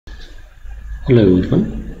Hello everyone,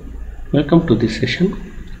 welcome to this session.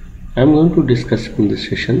 I am going to discuss in this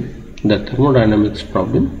session the thermodynamics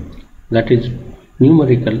problem, that is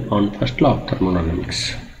numerical on first law of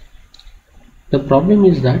thermodynamics. The problem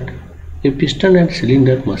is that a piston and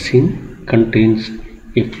cylinder machine contains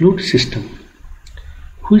a fluid system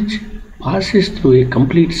which passes through a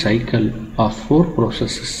complete cycle of 4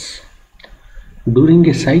 processes. During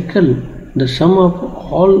a cycle, the sum of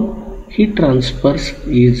all heat transfers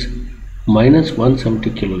is minus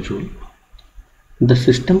 170 kilojoule. The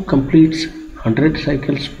system completes 100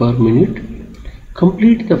 cycles per minute.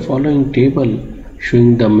 Complete the following table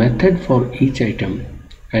showing the method for each item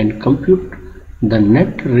and compute the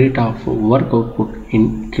net rate of work output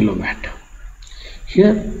in kilowatt.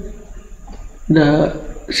 Here the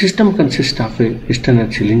system consists of a piston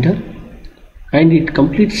and cylinder, and it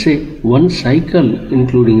completes one cycle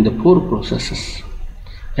including the 4 processes,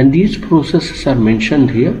 and these processes are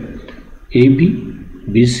mentioned here: AB,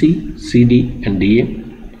 BC, CD and DA.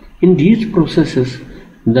 In these processes,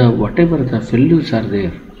 whatever the values are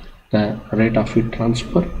there, the rate of heat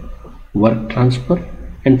transfer, work transfer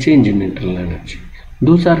and change in internal energy,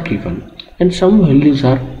 those are given, and some values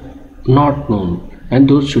are not known, and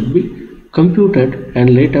those should be computed,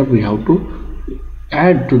 and later we have to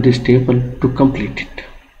add to this table to complete it.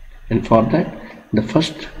 And for that, the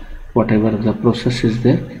first, whatever the process is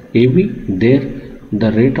there, AB, there the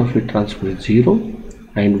rate of heat transfer is 0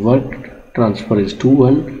 and work transfer is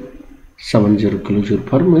 2170 kilojoule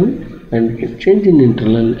per minute, and change in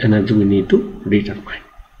internal energy we need to determine.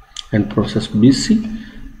 And process BC,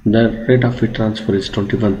 the rate of heat transfer is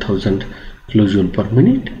 21,000 kilojoule per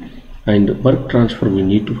minute, and work transfer we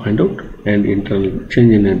need to find out, and internal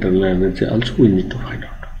change in internal energy also we need to find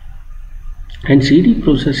out. And CD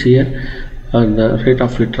process, here the rate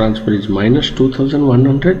of heat transfer is minus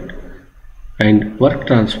 2100 and work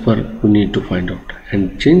transfer we need to find out,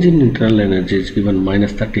 and change in internal energy is given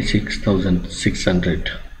minus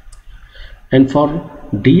 36,600. And for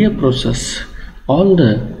DA process, all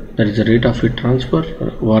there is a rate of heat transfer,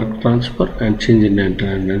 work transfer and change in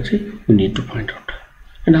internal energy we need to find out.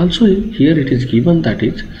 And also here it is given, that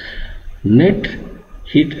is net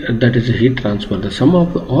heat, that is heat transfer, the sum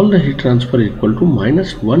of all the heat transfer is equal to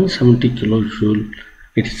minus 170 kilojoule,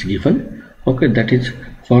 it is given. Okay, that is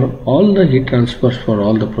for all the heat transfers for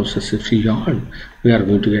all the processes beyond, we are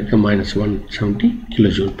going to get the minus 170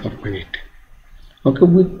 kilojoule per minute. Okay,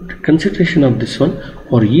 with consideration of this one,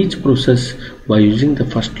 for each process by using the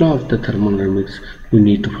first law of the thermodynamics we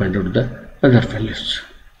need to find out the other values.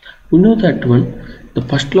 We know that the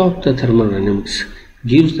first law of the thermodynamics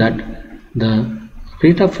gives that the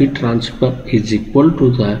rate of heat transfer is equal to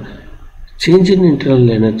the change in internal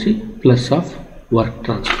energy plus of work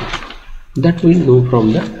transfer. That we know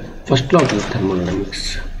from the first law of the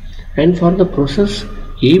thermodynamics. And for the process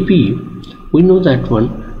AB, we know that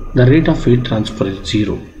the rate of heat transfer is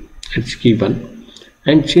 0, it's given,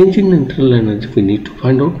 and change in internal energy we need to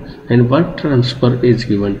find out, and work transfer is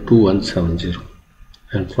given 2170.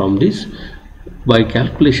 And from this, by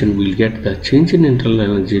calculation we will get the change in internal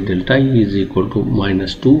energy delta E is equal to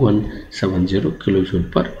minus 2170 kilojoule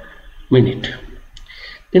per minute.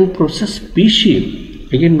 Then process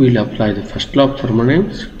BC, again we will apply the first law of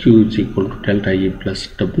thermodynamics, Q is equal to delta E plus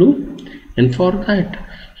W, and for that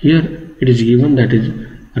here it is given, that is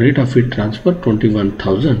rate of heat transfer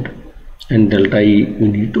 21,000 and delta E we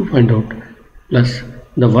need to find out, plus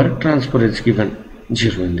the work transfer is given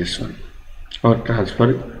 0 in this one, work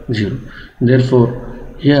transfer 0. Therefore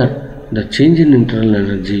here the change in internal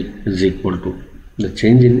energy is equal to the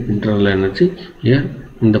change in internal energy. Here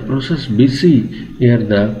in the process BC, here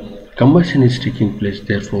the combustion is taking place,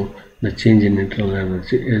 therefore the change in internal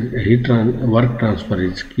energy, work transfer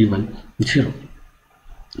is given 0.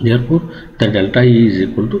 Therefore the delta E is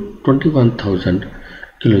equal to 21,000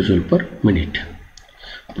 kilojoule per minute.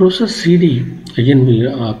 Process CD, again we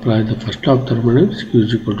apply the first law of thermodynamics, Q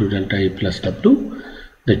is equal to delta E plus W.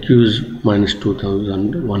 The Q is minus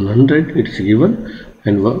 2100, it is given,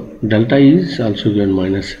 and delta E is also given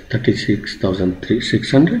minus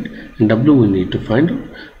 36,600, and W we need to find out.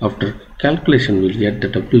 After calculation we will get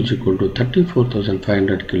that W is equal to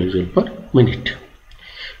 34,500 kilojoule per minute.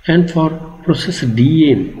 And for process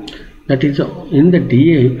DA, that is in the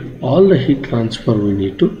DA all the heat transfer we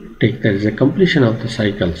need to take, that is a completion of the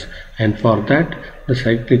cycles, and for that the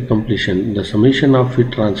cyclic completion, the summation of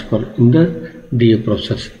heat transfer in the DA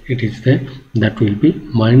process, it is there, that will be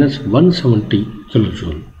minus 170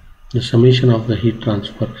 kilojoule. The summation of the heat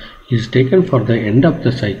transfer is taken for the end of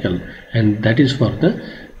the cycle, and that is for the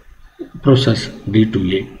process D to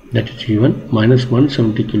A, that is given minus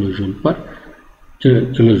 170 kilojoule per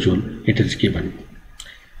kilojoule it is given.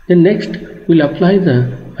 Then next we'll apply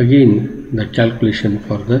the calculation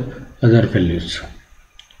for the other values.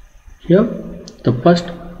 Here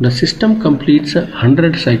the system completes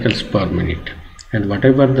 100 cycles per minute, and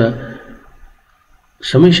whatever the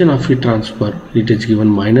summation of heat transfer, it is given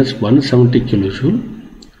minus 170 kilojoule.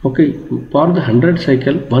 Okay, for the 100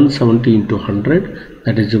 cycle, 170 into 100,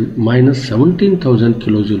 that is minus 17,000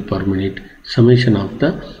 kilojoule per minute. Summation of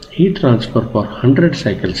the heat transfer for 100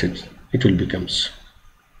 cycles it will becomes.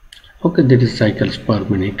 Okay, that is cycles per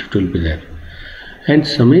minute it will be there. And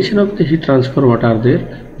summation of the heat transfer, what are there?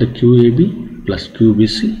 The QAB plus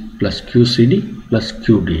QBC plus QCD plus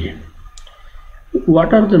QDA.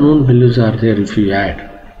 What are the known values are there if you add?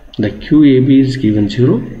 The QAB is given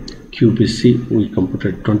 0, QBC we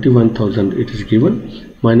computed 21,000 it is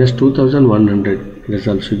given, minus 2,100 it is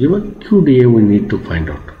also given, QDA we need to find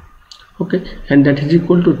out. Okay, and that is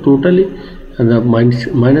equal to totally the minus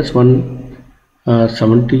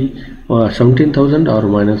 17,000 or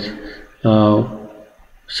minus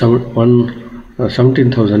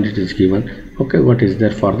 17,000 it is given. Okay, what is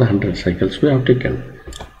there for the 100 cycles we have taken.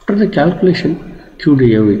 After the calculation,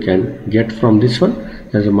 QDA we can get from this one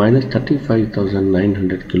as a minus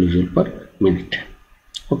 35,900 kilojoule per minute.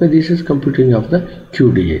 Okay, this is computing of the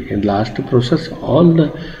QDA. In last process, all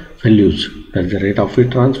the values, that is the rate of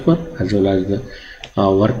heat transfer as well as the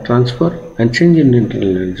work transfer and change in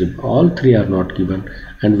internal energy, all three are not given,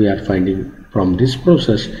 and we are finding from this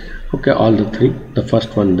process. Okay, all the three. The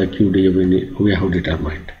first one, the QDA we have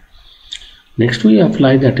determined. Next we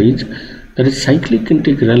apply that is cyclic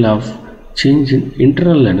integral of change in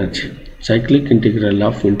internal energy. Cyclic integral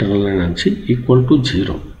of internal energy equal to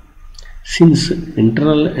 0. Since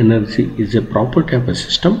internal energy is a property of a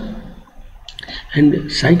system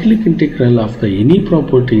and cyclic integral of the any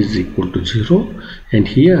property is equal to 0, and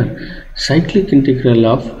here cyclic integral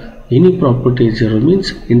of any property is 0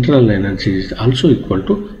 means internal energy is also equal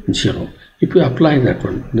to 0. If you apply that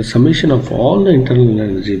one, the summation of all the internal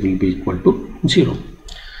energy will be equal to 0.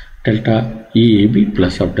 Delta EAB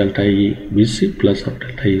plus of delta EBC plus of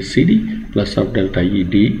delta ECD plus of delta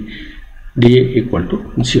EDA equal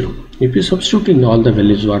to 0. If you substitute in all the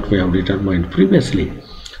values what we have determined previously,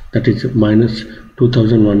 that is minus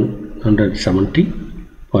 2,170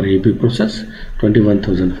 for AB process,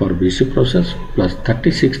 21,000 for BC process, plus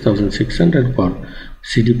 36,600 for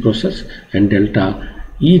CD process, and delta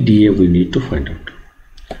EDA we need to find out.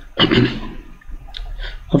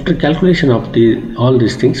 After calculation of all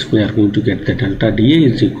these things, we are going to get the delta DA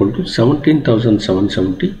is equal to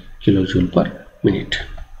 17,770 kilojoule per minute.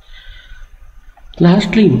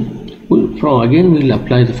 Lastly, again we will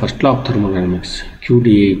apply the first law of thermodynamics.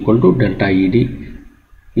 QDA equal to delta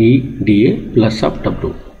EDA plus of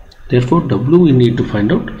W. Therefore, W we need to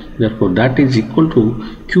find out. Therefore, that is equal to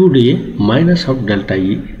QDA minus of delta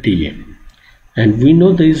EDA. And we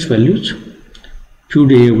know these values.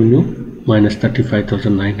 QDA we know minus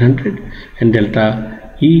 35,900 and delta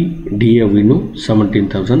EDA we know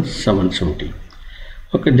 17,770.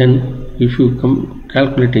 Okay, then if you come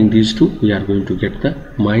calculating these two, we are going to get the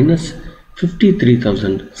minus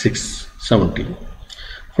 53,670.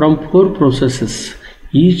 From 4 processes,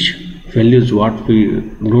 each values what we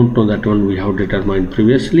don't know, that one we have determined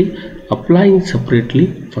previously, applying separately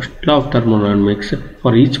first law of thermodynamics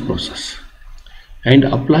for each process, and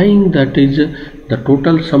applying that is the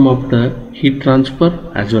total sum of the heat transfer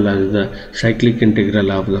as well as the cyclic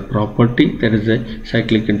integral of the property. There is a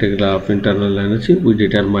cyclic integral of internal energy. We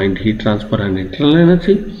determined heat transfer and internal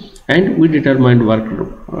energy, and we determined work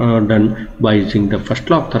done by using the first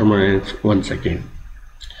law of thermodynamics once again.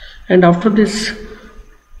 And after this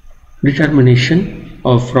determination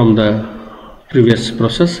from the previous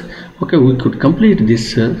process, okay, we could complete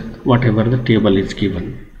this whatever the table is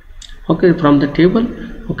given. Okay, from the table,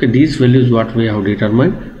 okay, these values what we have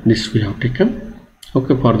determined, this we have taken.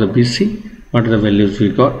 Okay, for the BC, what are the values we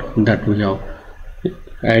got, that we have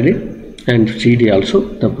added, and CD also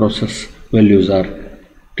the process values are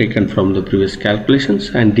taken from the previous calculations,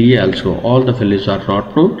 and DA also all the values are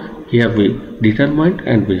not known. Here we determined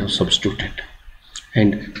and we have substituted,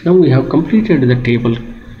 and now we have completed the table.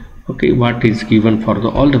 Okay, what is given for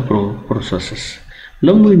all the processes.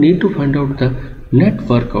 Now we need to find out the net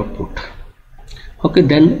work output. Okay,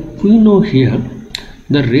 then we know here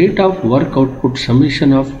the rate of work output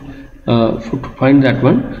summation of to find that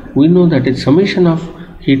one, we know that is summation of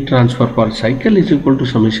heat transfer per cycle is equal to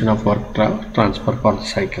summation of work transfer per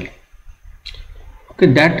cycle. Okay,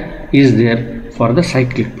 that is there for the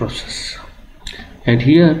cyclic process, and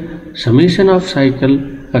here summation of cycle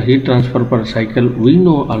heat transfer per cycle we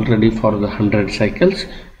know already for the 100 cycles,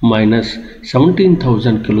 minus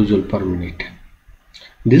 17,000 kilojoule per minute.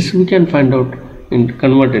 This we can find out in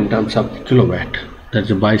convert in terms of kilowatt.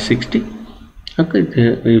 That's by 60. Okay,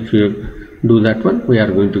 if you do that one, we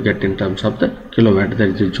are going to get in terms of the kilowatt.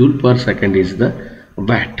 That is joule per second is the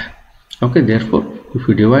watt. Okay, therefore if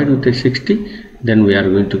we divide with the 60, then we are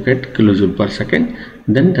going to get kilojoule per second,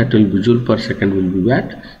 then that will be joule per second will be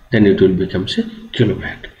watt, then it will become a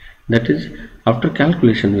kilowatt. That is, after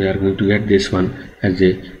calculation we are going to get this one as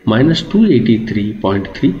a minus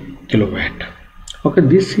 283.3 kilowatt. Okay,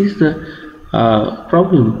 this is the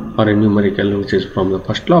problem or a numerical which is from the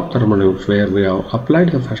first law of thermodynamics, where we have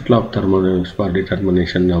applied the first law of thermodynamics for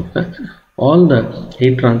determination of all the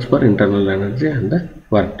heat transfer, internal energy and the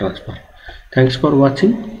work transfer. Thanks for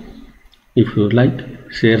watching. If you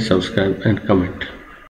like, share, subscribe and comment.